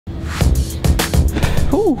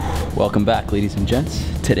Woo! Welcome back, ladies and gents.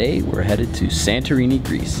 Today we're headed to Santorini,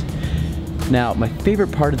 Greece. Now, my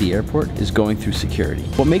favorite part of the airport is going through security.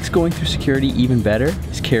 What makes going through security even better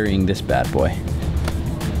is carrying this bad boy.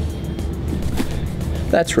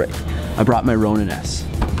 That's right, I brought my Ronin S.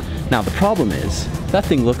 Now the problem is, that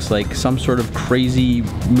thing looks like some sort of crazy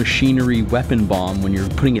machinery weapon bomb when you're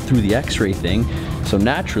putting it through the X-ray thing, so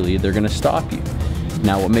naturally they're gonna stop you.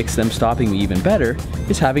 Now what makes them stopping me even better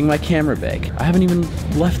is having my camera bag. I haven't even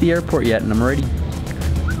left the airport yet and I'm already...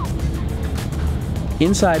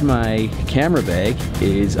 Inside my camera bag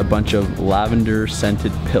is a bunch of lavender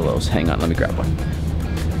scented pillows. Hang on, let me grab one.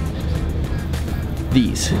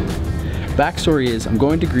 These. Backstory is I'm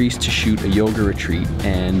going to Greece to shoot a yoga retreat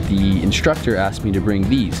and the instructor asked me to bring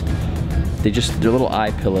these. They're little eye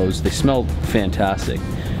pillows. They smell fantastic.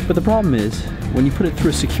 But the problem is, when you put it through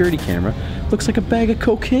a security camera, it looks like a bag of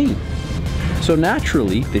cocaine. So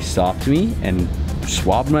naturally, they stopped me and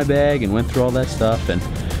swabbed my bag and went through all that stuff, and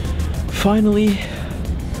finally,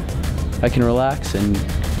 I can relax and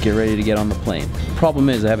get ready to get on the plane. Problem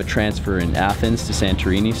is, I have a transfer in Athens to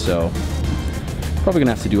Santorini, so probably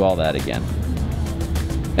gonna have to do all that again.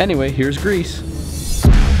 Anyway, here's Greece.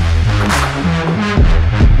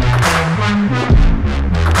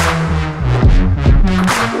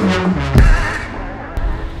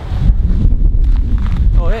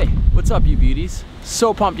 What's up, you beauties?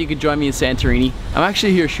 So pumped you could join me in Santorini. I'm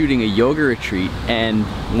actually here shooting a yoga retreat, and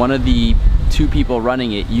one of the two people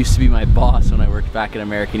running it used to be my boss when I worked back at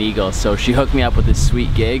American Eagle, so she hooked me up with this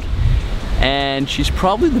sweet gig, and she's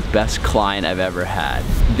probably the best client I've ever had.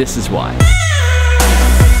 This is why.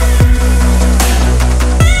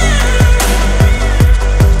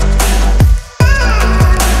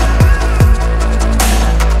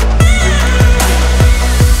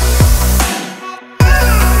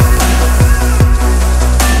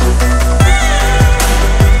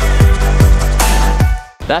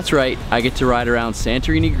 That's right, I get to ride around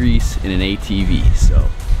Santorini, Greece in an ATV, so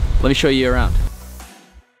let me show you around.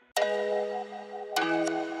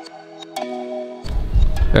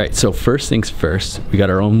 Alright, so first things first, we got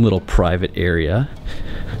our own little private area.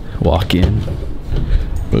 Walk in,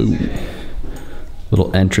 boom.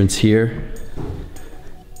 Little entrance here.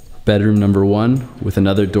 Bedroom number 1 with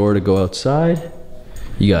another door to go outside.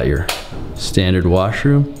 You got your standard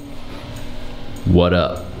washroom. What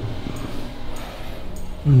up?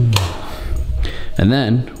 And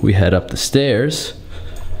then we head up the stairs.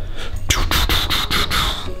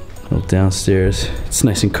 Go downstairs. It's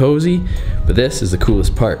nice and cozy, but this is the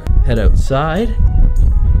coolest part. Head outside.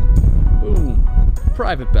 Boom.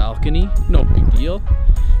 Private balcony, no big deal.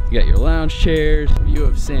 You got your lounge chairs, view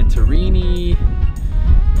of Santorini.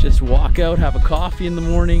 Just walk out, have a coffee in the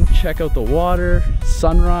morning, check out the water,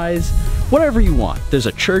 sunrise, whatever you want. There's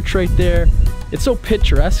a church right there. It's so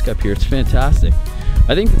picturesque up here, it's fantastic.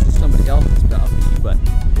 I think this is somebody else's balcony, but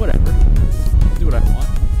whatever. I'll do what I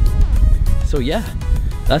want. So yeah,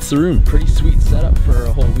 that's the room. Pretty sweet setup for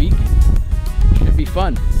a whole week. Should be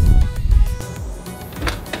fun.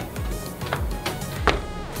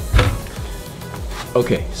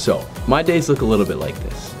 Okay, so my days look a little bit like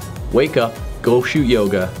this. Wake up, go shoot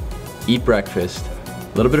yoga, eat breakfast,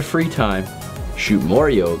 a little bit of free time, shoot more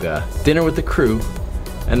yoga, dinner with the crew,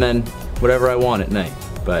 and then whatever I want at night.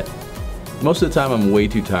 But most of the time I'm way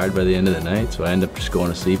too tired by the end of the night, so I end up just going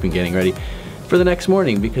to sleep and getting ready for the next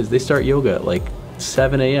morning because they start yoga at like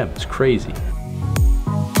 7 a.m. It's crazy.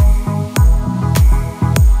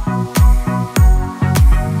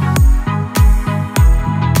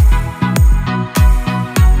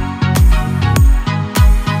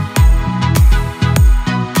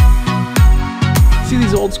 See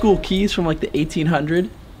these old school keys from like the 1800s?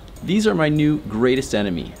 These are my new greatest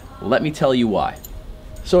enemy. Let me tell you why.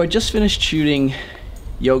 So I just finished shooting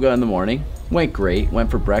yoga in the morning. Went great,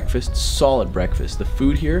 went for breakfast, solid breakfast. The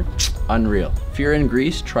food here, unreal. If you're in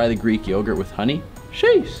Greece, try the Greek yogurt with honey.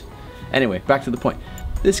 Sheesh. Anyway, back to the point.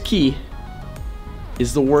 This key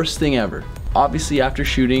is the worst thing ever. Obviously after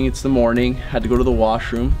shooting, it's the morning, had to go to the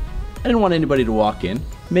washroom. I didn't want anybody to walk in.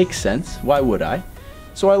 Makes sense, why would I?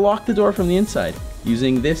 So I locked the door from the inside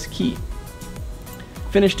using this key.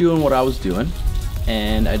 Finished doing what I was doing,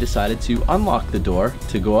 and I decided to unlock the door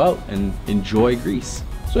to go out and enjoy Greece.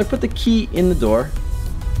 So I put the key in the door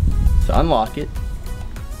to unlock it,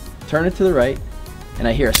 turn it to the right, and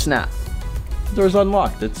I hear a snap. The door's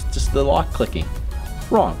unlocked, it's just the lock clicking.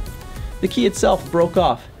 Wrong. The key itself broke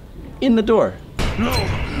off in the door. No,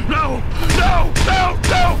 no, no, no,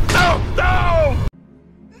 no, no, no!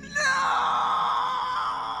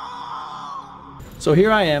 So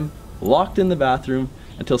here I am, locked in the bathroom,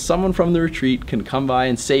 until someone from the retreat can come by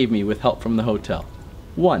and save me with help from the hotel.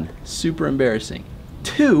 1, super embarrassing.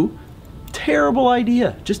 2, terrible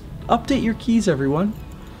idea. Just update your keys, everyone.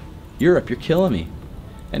 Europe, you're killing me.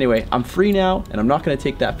 Anyway, I'm free now, and I'm not gonna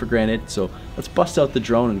take that for granted, so let's bust out the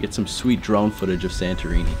drone and get some sweet drone footage of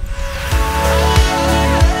Santorini.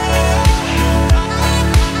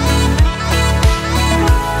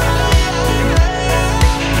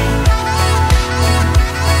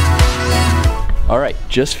 Alright,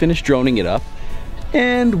 just finished droning it up,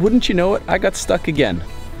 and wouldn't you know it, I got stuck again.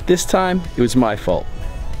 This time, it was my fault.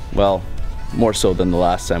 Well, more so than the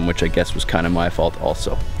last time, which I guess was kind of my fault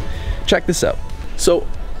also. Check this out. So,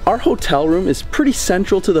 our hotel room is pretty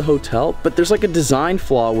central to the hotel, but there's like a design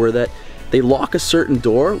flaw where they lock a certain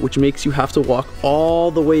door, which makes you have to walk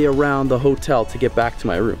all the way around the hotel to get back to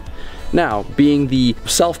my room. Now, being the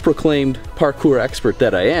self-proclaimed parkour expert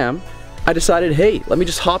that I am, I decided, hey, let me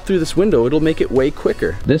just hop through this window. It'll make it way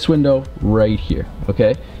quicker. This window right here,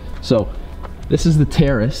 okay? So, this is the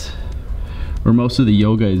terrace where most of the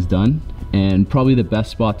yoga is done, and probably the best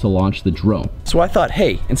spot to launch the drone. So I thought,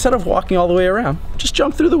 hey, instead of walking all the way around, just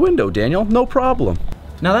jump through the window, Daniel, no problem.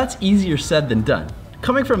 Now that's easier said than done.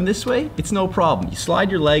 Coming from this way, it's no problem. You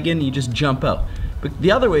slide your leg in, you just jump out. But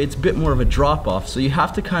the other way, it's a bit more of a drop off, so you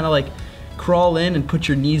have to kind of like crawl in and put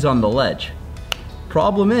your knees on the ledge.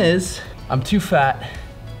 Problem is, I'm too fat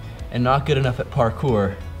and not good enough at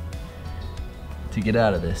parkour to get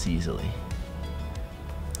out of this easily.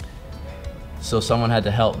 So someone had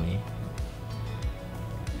to help me.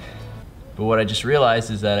 But what I just realized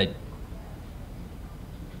is that I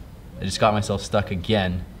just got myself stuck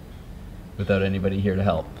again without anybody here to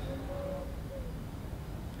help.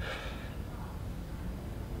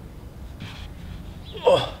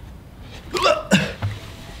 Oh.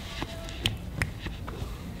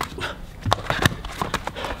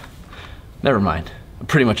 Never mind, I'm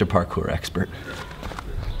pretty much a parkour expert.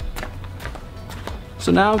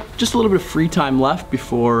 So now, just a little bit of free time left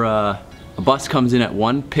before a bus comes in at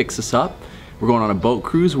 1, picks us up. We're going on a boat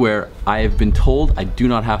cruise where I have been told I do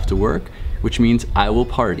not have to work, which means I will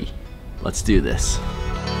party. Let's do this.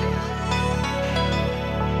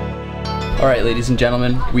 All right, ladies and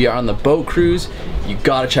gentlemen, we are on the boat cruise. You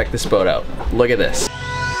gotta check this boat out. Look at this.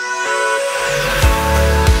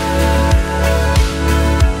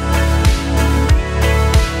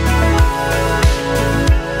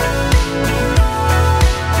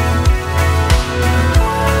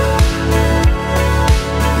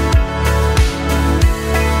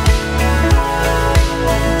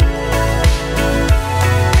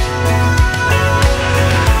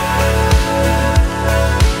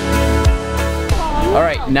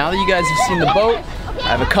 Now that you guys have seen the boat, I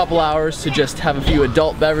have a couple hours to just have a few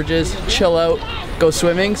adult beverages, chill out, go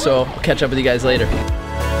swimming, so I'll catch up with you guys later.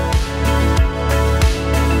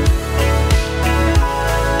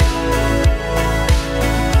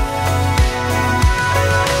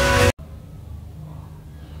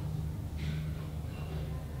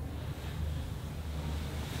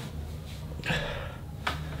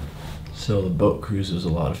 So the boat cruise was a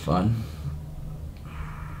lot of fun.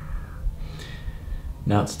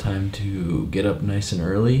 Now it's time to get up nice and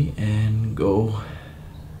early and go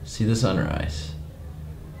see the sunrise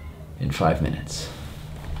in 5 minutes.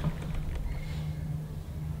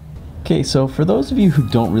 Okay, so for those of you who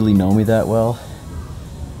don't really know me that well,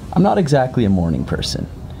 I'm not exactly a morning person.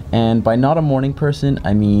 And by not a morning person,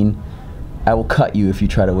 I mean I will cut you if you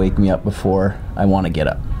try to wake me up before I want to get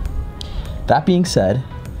up. That being said,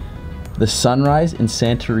 the sunrise in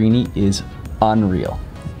Santorini is unreal.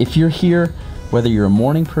 If you're here, whether you're a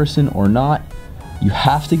morning person or not, you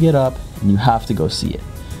have to get up and you have to go see it.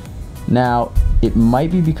 Now, it might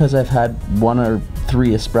be because I've had 1 or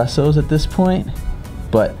 3 espressos at this point,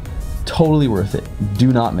 but totally worth it.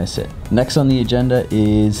 Do not miss it. Next on the agenda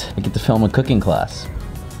is I get to film a cooking class.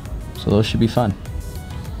 So those should be fun.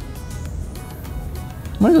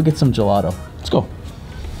 I'm gonna go get some gelato. Let's go.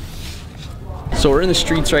 So we're in the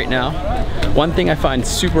streets right now. One thing I find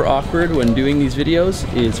super awkward when doing these videos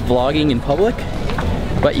is vlogging in public,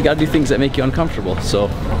 but you gotta do things that make you uncomfortable. So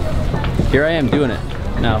here I am doing it.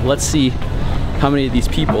 Now let's see how many of these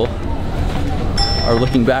people are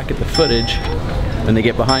looking back at the footage when they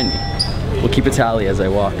get behind me. We'll keep a tally as I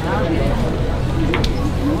walk.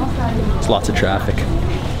 There's lots of traffic.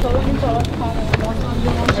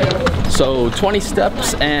 So 20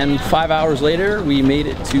 steps and 5 hours later, we made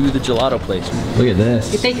it to the gelato place. Look at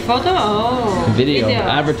this. You take photo? Oh. Video.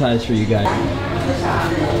 Advertised for you guys.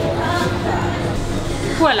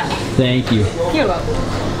 Voila. Thank you. Here you go.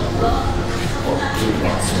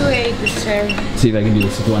 It's 280, sir. See if I can do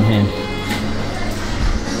this with one hand.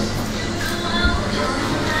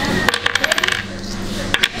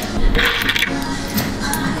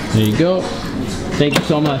 There you go. Thank you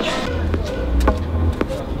so much.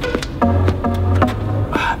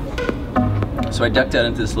 So I ducked out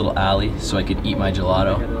into this little alley so I could eat my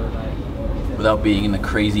gelato without being in the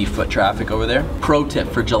crazy foot traffic over there. Pro tip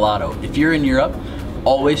for gelato, if you're in Europe,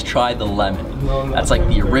 always try the lemon. That's like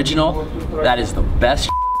the original, that is the best.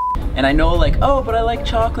 And I know like, oh, but I like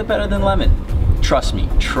chocolate better than lemon. Trust me,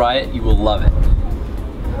 try it, you will love it.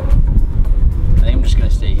 I think I'm just gonna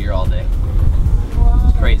stay here all day.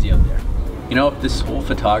 It's crazy out there. You know, if this whole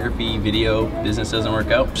photography, video business doesn't work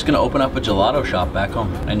out, I'm just gonna open up a gelato shop back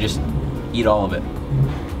home and just eat all of it.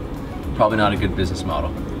 Probably not a good business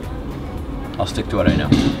model. I'll stick to what I know.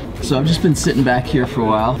 So I've just been sitting back here for a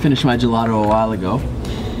while, finished my gelato a while ago,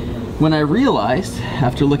 when I realized,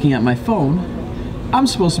 after looking at my phone, I'm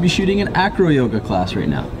supposed to be shooting an acro yoga class right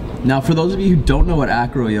now. Now for those of you who don't know what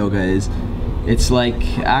acro yoga is, it's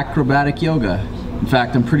like acrobatic yoga. In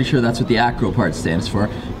fact, I'm pretty sure that's what the acro part stands for,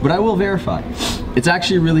 but I will verify. It's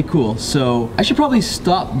actually really cool, so I should probably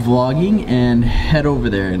stop vlogging and head over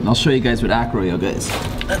there and I'll show you guys what acro yoga is.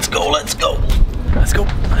 Let's go, let's go, let's go.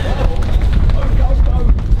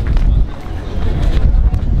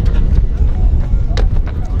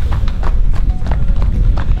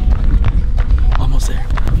 Almost there.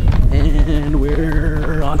 And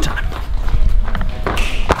we're on time.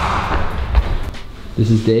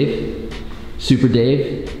 This is Dave. Super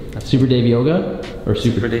Dave Yoga, or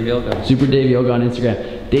Super Dave Yoga. Super Dave Yoga on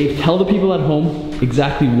Instagram. Dave, tell the people at home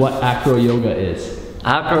exactly what acro yoga is.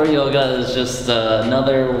 Acro yoga is just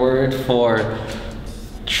another word for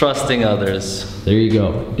trusting others. There you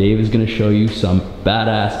go. Dave is gonna show you some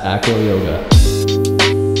badass acro yoga.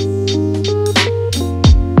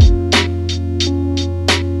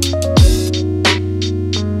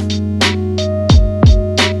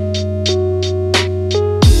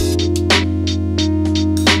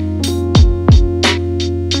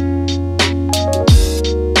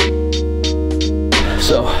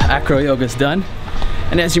 So acro yoga is done,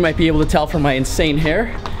 and as you might be able to tell from my insane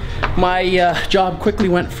hair, my job quickly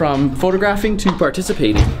went from photographing to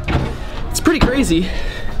participating. It's pretty crazy,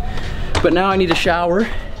 but now I need a shower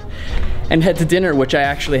and head to dinner, which I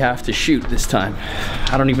actually have to shoot this time.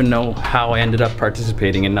 I don't even know how I ended up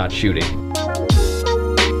participating and not shooting.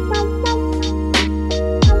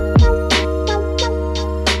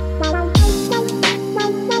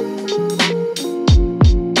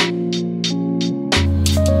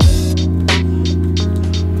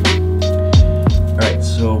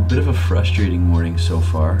 So a bit of a frustrating morning so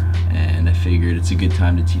far, and I figured it's a good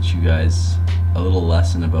time to teach you guys a little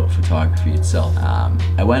lesson about photography itself.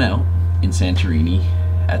 I went out in Santorini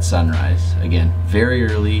at sunrise, again, very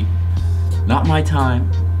early, not my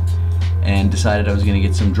time, and decided I was gonna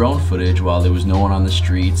get some drone footage while there was no one on the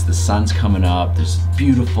streets. The sun's coming up, there's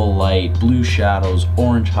beautiful light, blue shadows,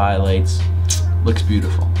 orange highlights, looks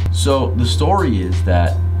beautiful. So the story is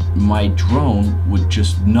that my drone would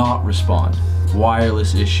just not respond.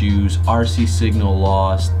 Wireless issues, RC signal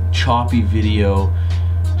lost, choppy video,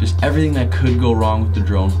 just everything that could go wrong with the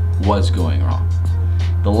drone was going wrong.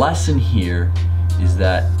 The lesson here is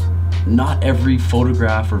that not every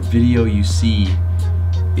photograph or video you see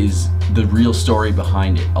is the real story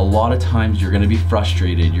behind it. A lot of times you're gonna be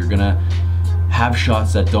frustrated, you're gonna have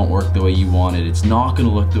shots that don't work the way you wanted. It's not gonna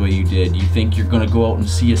look the way you did. You think you're gonna go out and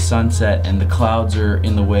see a sunset and the clouds are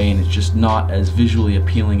in the way and it's just not as visually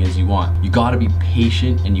appealing as you want. You gotta be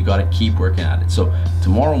patient and you gotta keep working at it. So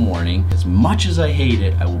tomorrow morning, as much as I hate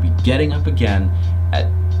it, I will be getting up again at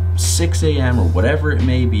 6 a.m. or whatever it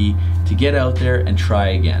may be to get out there and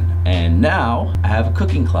try again. And now I have a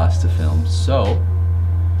cooking class to film, so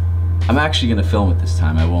I'm actually gonna film it this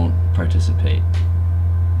time. I won't participate.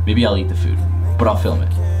 Maybe I'll eat the food, but I'll film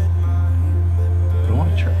it. I don't want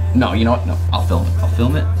to try. No, you know what? No, I'll film it. I'll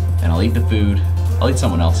film it, and I'll eat the food. I'll eat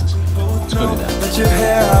someone else's food. Let's go do that.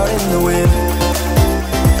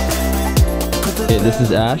 Okay, this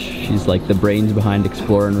is Ash. She's like the brains behind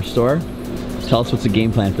Explore and Restore. Tell us what's the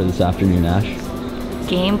game plan for this afternoon, Ash.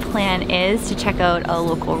 Game plan is to check out a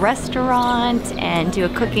local restaurant and do a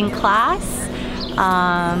cooking class.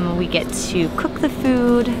 We get to cook the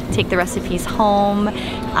food, take the recipes home,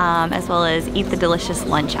 as well as eat the delicious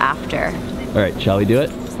lunch after. All right, shall we do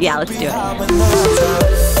it? Yeah, let's do it.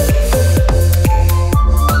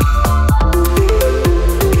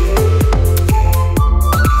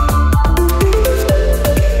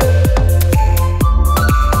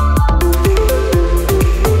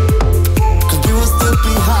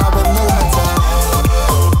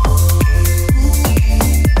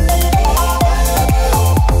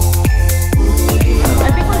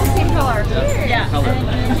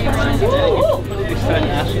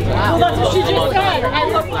 Well, that's what she just said.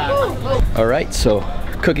 All right, so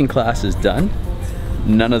cooking class is done.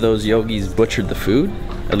 None of those yogis butchered the food,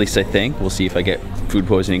 at least I think. We'll see if I get food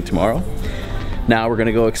poisoning tomorrow. Now we're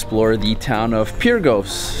gonna go explore the town of Pyrgos.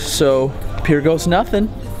 So, Pyrgos nothing.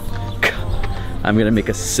 I'm gonna make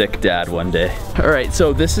a sick dad one day. All right,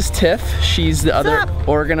 so this is Tiff. She's the other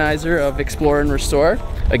organizer of Explore and Restore.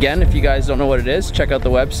 Again, if you guys don't know what it is, check out the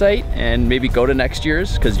website and maybe go to next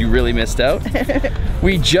year's because you really missed out.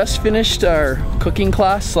 We just finished our cooking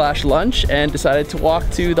class slash lunch and decided to walk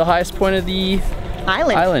to the highest point of the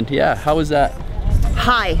island. Yeah, how was that?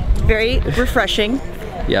 High, very refreshing.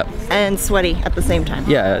 Yep. And sweaty at the same time.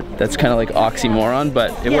 Yeah, that's kind of like oxymoron,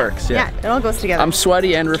 but it works. Yeah, it all goes together. I'm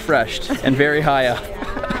sweaty and refreshed and very high up.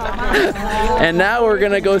 And now we're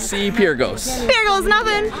gonna go see Pyrgos. Pyrgos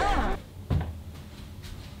nothing.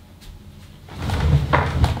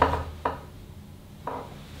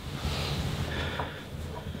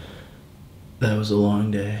 That was a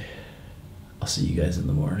long day. I'll see you guys in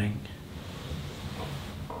the morning.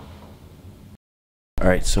 All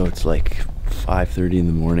right, so it's like 5:30 in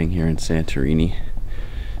the morning here in Santorini.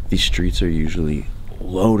 These streets are usually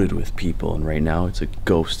loaded with people, and right now it's a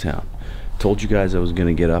ghost town. Told you guys I was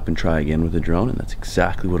gonna get up and try again with a drone, and that's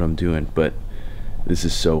exactly what I'm doing, but this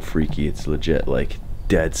is so freaky. It's legit like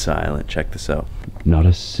dead silent. Check this out. Not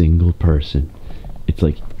a single person. It's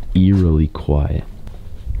like eerily quiet.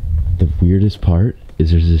 The weirdest part is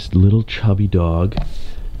there's this little chubby dog.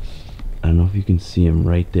 I don't know if you can see him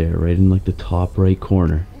right there, right in like the top right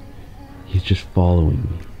corner. He's just following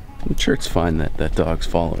me. I'm sure it's fine that that dog's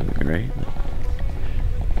following me, right?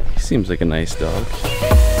 He seems like a nice dog.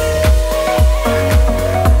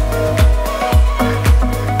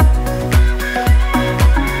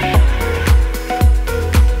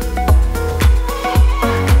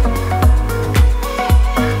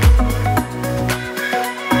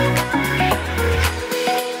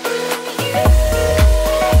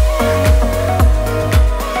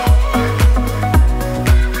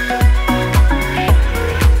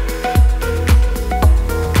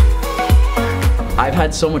 I've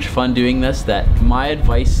had so much fun doing this that my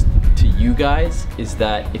advice to you guys is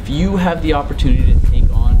that if you have the opportunity to take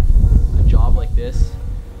on a job like this,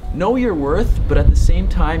 know your worth, but at the same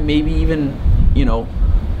time, maybe even, you know,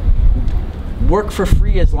 work for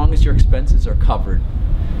free as long as your expenses are covered.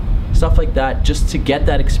 Stuff like that, just to get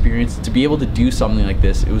that experience, to be able to do something like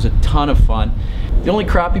this. It was a ton of fun. The only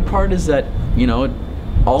crappy part is that, you know,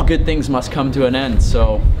 all good things must come to an end,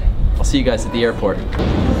 so I'll see you guys at the airport.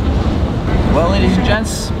 Well, ladies and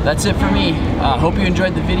gents, that's it for me. Hope you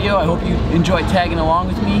enjoyed the video. I hope you enjoyed tagging along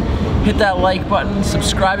with me. Hit that like button,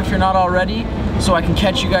 subscribe if you're not already, so I can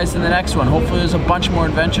catch you guys in the next one. Hopefully there's a bunch more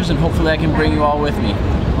adventures, and hopefully I can bring you all with me.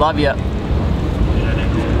 Love ya.